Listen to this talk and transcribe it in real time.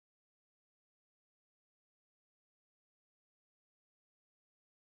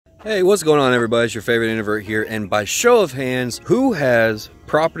Hey, what's going on, everybody? It's your favorite introvert here, and by show of hands, who has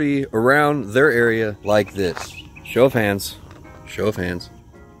property around their area like this? Show of hands. Show of hands.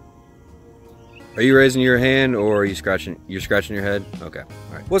 Are you raising your hand, or are you scratching? You're scratching your head? Okay.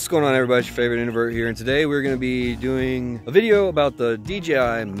 All right. What's going on, everybody? It's your favorite introvert here, and today we're going to be doing a video about the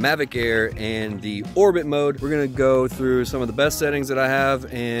DJI Mavic Air and the orbit mode. We're going to go through some of the best settings that I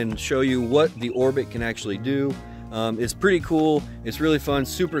have and show you what the orbit can actually do. It's pretty cool, it's really fun,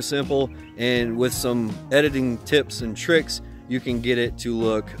 super simple, and with some editing tips and tricks, you can get it to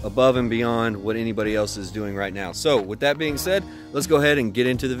look above and beyond what anybody else is doing right now. So with that being said, let's go ahead and get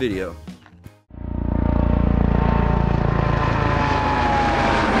into the video.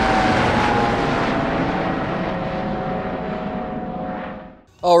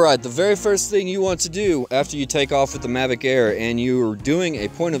 Alright, the very first thing you want to do after you take off with the Mavic Air and you're doing a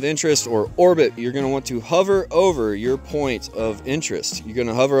point of interest or orbit, you're going to want to hover over your point of interest. You're going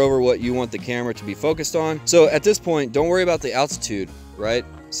to hover over what you want the camera to be focused on. So at this point, don't worry about the altitude, right?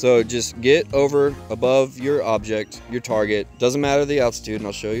 So just get over above your object, your target. Doesn't matter the altitude, and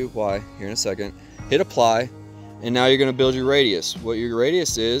I'll show you why here in a second. Hit apply, and now you're going to build your radius. What your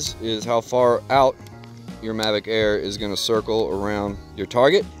radius is how far out your Mavic Air is going to circle around your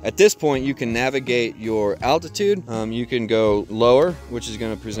target. At this point, you can navigate your altitude. You can go lower, which is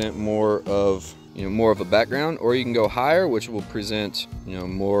going to present more of a background, or you can go higher, which will present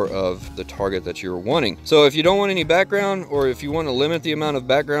more of the target that you're wanting. So if you don't want any background, or if you want to limit the amount of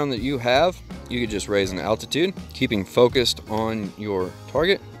background that you have, you could just raise an altitude, keeping focused on your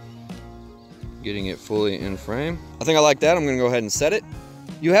target, getting it fully in frame. I think I like that. I'm going to go ahead and set it.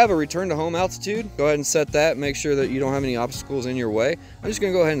 You have a return to home altitude. Go ahead and set that. Make sure that you don't have any obstacles in your way. I'm just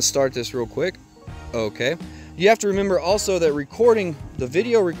going to go ahead and start this real quick. Okay. You have to remember also that the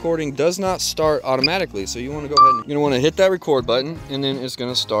video recording does not start automatically. So you want to go ahead and you're going to want to hit that record button, and then it's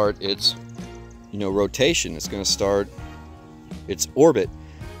going to start its rotation. It's going to start its orbit.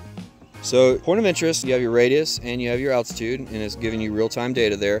 So point of interest, you have your radius and you have your altitude, and it's giving you real-time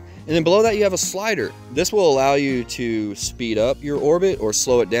data there. And then below that you have a slider. This will allow you to speed up your orbit or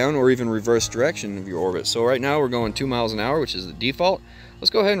slow it down, or even reverse direction of your orbit. So right now we're going 2 miles an hour, which is the default. Let's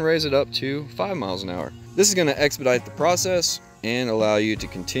go ahead and raise it up to 5 miles an hour. This is going to expedite the process and allow you to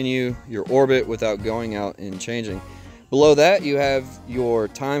continue your orbit without going out and changing. Below that, you have your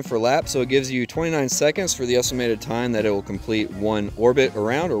time for lap, so it gives you 29 seconds for the estimated time that it will complete one orbit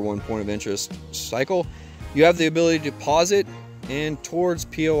around, or one point of interest cycle. You have the ability to pause it and towards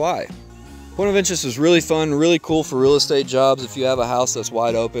POI. Point of interest is really fun, really cool for real estate jobs. If you have a house that's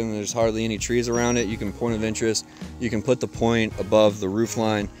wide open and there's hardly any trees around it, you can point of interest. You can put the point above the roof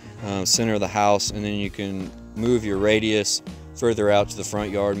line, center of the house, and then you can move your radius further out to the front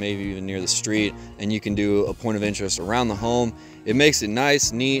yard, maybe even near the street, and you can do a point of interest around the home. It makes it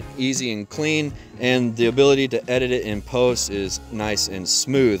nice, neat, easy, and clean, and the ability to edit it in post is nice and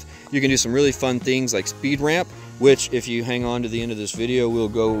smooth. You can do some really fun things like speed ramp, which if you hang on to the end of this video, we'll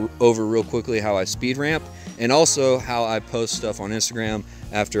go over real quickly how I speed ramp, and also how I post stuff on Instagram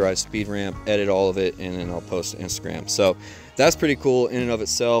after I speed ramp, edit all of it, and then I'll post to Instagram. So that's pretty cool in and of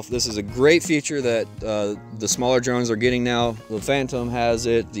itself. This is a great feature that the smaller drones are getting now. The Phantom has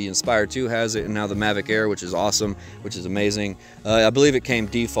it, the Inspire 2 has it, and now the Mavic Air, which is awesome, which is amazing. I believe it came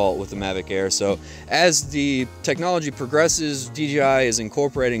default with the Mavic Air. So as the technology progresses, DJI is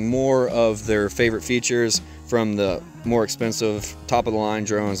incorporating more of their favorite features from the more expensive top-of-the-line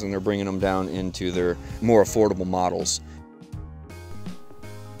drones, and they're bringing them down into their more affordable models.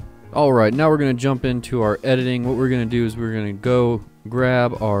 Alright, now we're going to jump into our editing. What we're going to do is we're going to go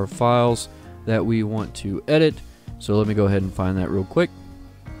grab our files that we want to edit. So let me go ahead and find that real quick.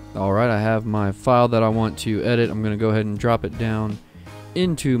 Alright, I have my file that I want to edit. I'm going to go ahead and drop it down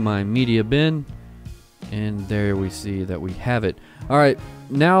into my media bin. And there we see that we have it. Alright,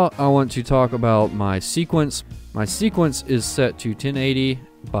 now I want to talk about my sequence. My sequence is set to 1080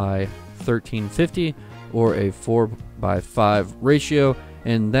 by 1350, or a 4:5 ratio.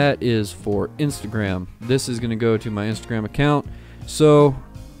 And that is for Instagram. This is going to go to my Instagram account, so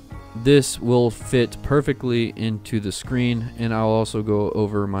this will fit perfectly into the screen, and I'll also go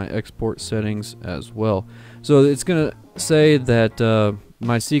over my export settings as well. So it's going to say that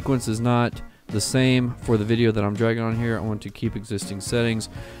my sequence is not the same for the video that I'm dragging on here. I want to keep existing settings,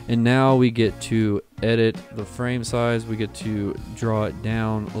 and now we get to edit the frame size. We get to draw it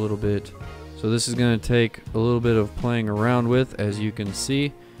down a little bit. So this is going to take a little bit of playing around with, as you can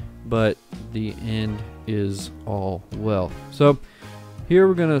see, but the end is all well. So here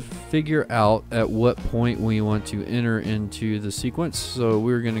we're going to figure out at what point we want to enter into the sequence. So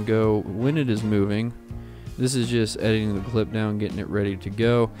we're going to go when it is moving, This is just editing the clip down, getting it ready to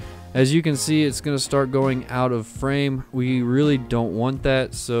go. As you can see, it's going to start going out of frame. We really don't want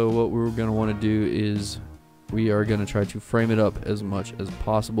that, so what we're going to want to do is we are going to try to frame it up as much as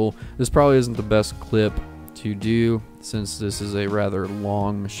possible. This probably isn't the best clip to do since this is a rather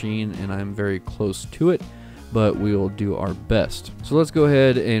long machine and I'm very close to it, but we will do our best. So let's go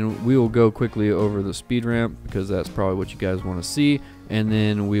ahead and we will go quickly over the speed ramp because that's probably what you guys want to see, and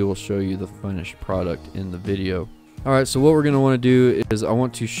then we will show you the finished product in the video. Alright, so what we're going to want to do is I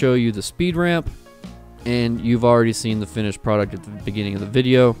want to show you the speed ramp, and you've already seen the finished product at the beginning of the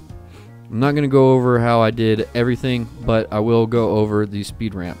video. I'm not going to go over how I did everything, but I will go over the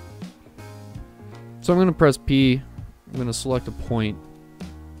speed ramp. So I'm going to press P, I'm going to select a point,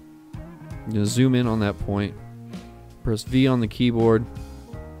 I'm going to zoom in on that point, press V on the keyboard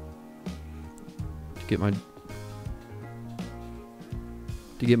to get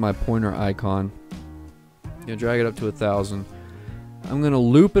my pointer icon. I'm going to drag it up to 1,000. I'm going to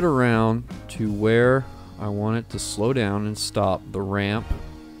loop it around to where I want it to slow down and stop the ramp.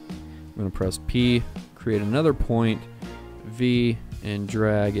 I'm going to press P, create another point, V, and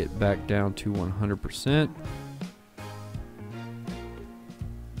drag it back down to 100%.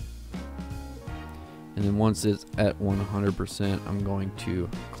 And then once it's at 100%, I'm going to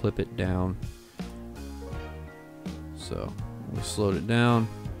clip it down. So we slowed it down.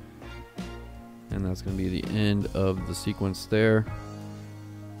 And that's going to be the end of the sequence there.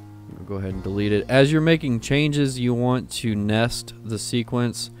 We'll go ahead and delete it. As you're making changes, you want to nest the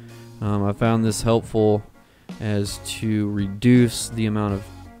sequence. I found this helpful as to reduce the amount of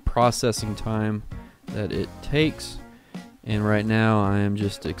processing time that it takes. And right now I am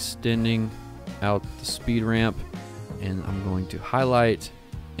just extending out the speed ramp, and I'm going to highlight,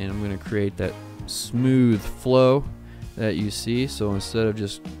 and I'm going to create that smooth flow that you see. So instead of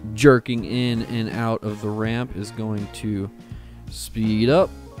just jerking in and out of the ramp, is going to speed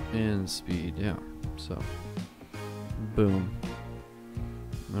up and speed down. So boom.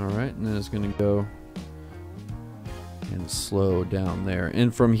 Alright, and then it's going to go and slow down there.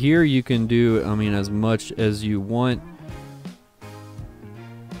 And from here you can do, I mean, as much as you want.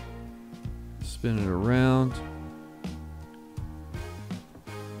 Spin it around.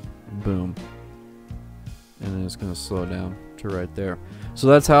 Boom. And then it's going to slow down to right there. So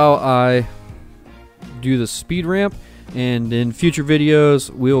that's how I do the speed ramp, and in future videos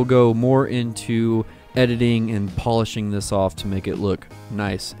we'll go more into editing and polishing this off to make it look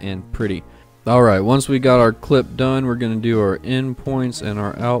nice and pretty. Alright, once we got our clip done, we're going to do our in points and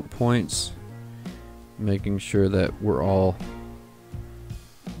our out points, making sure that we're all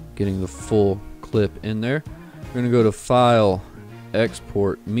getting the full clip in there. We're going to go to File,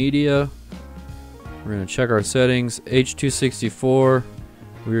 Export Media. We're going to check our settings. H.264.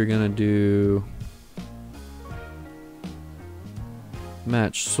 We're going to do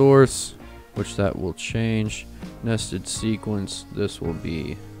match source, which that will change. Nested sequence, this will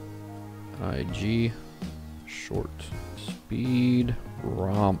be IG short speed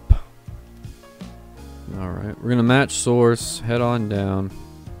romp. Alright, we're going to match source, head on down.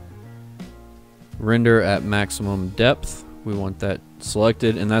 Render at maximum depth. We want that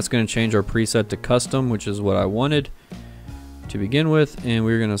selected, and that's going to change our preset to custom, which is what I wanted to begin with. And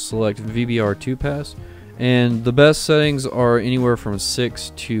we're going to select VBR2 pass, and the best settings are anywhere from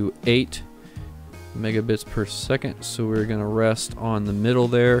 6 to 8 megabits per second, so we're going to rest on the middle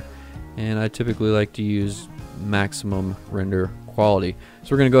there, and I typically like to use maximum render quality.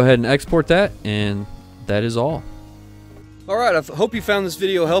 So we're going to go ahead and export that, and that is all. Alright, I hope you found this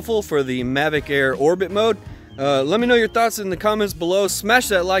video helpful for the Mavic Air Orbit mode. Let me know your thoughts in the comments below. Smash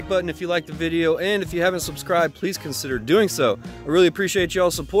that like button if you liked the video, and if you haven't subscribed, please consider doing so. I really appreciate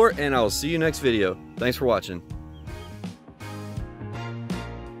y'all's support, and I will see you next video. Thanks for watching.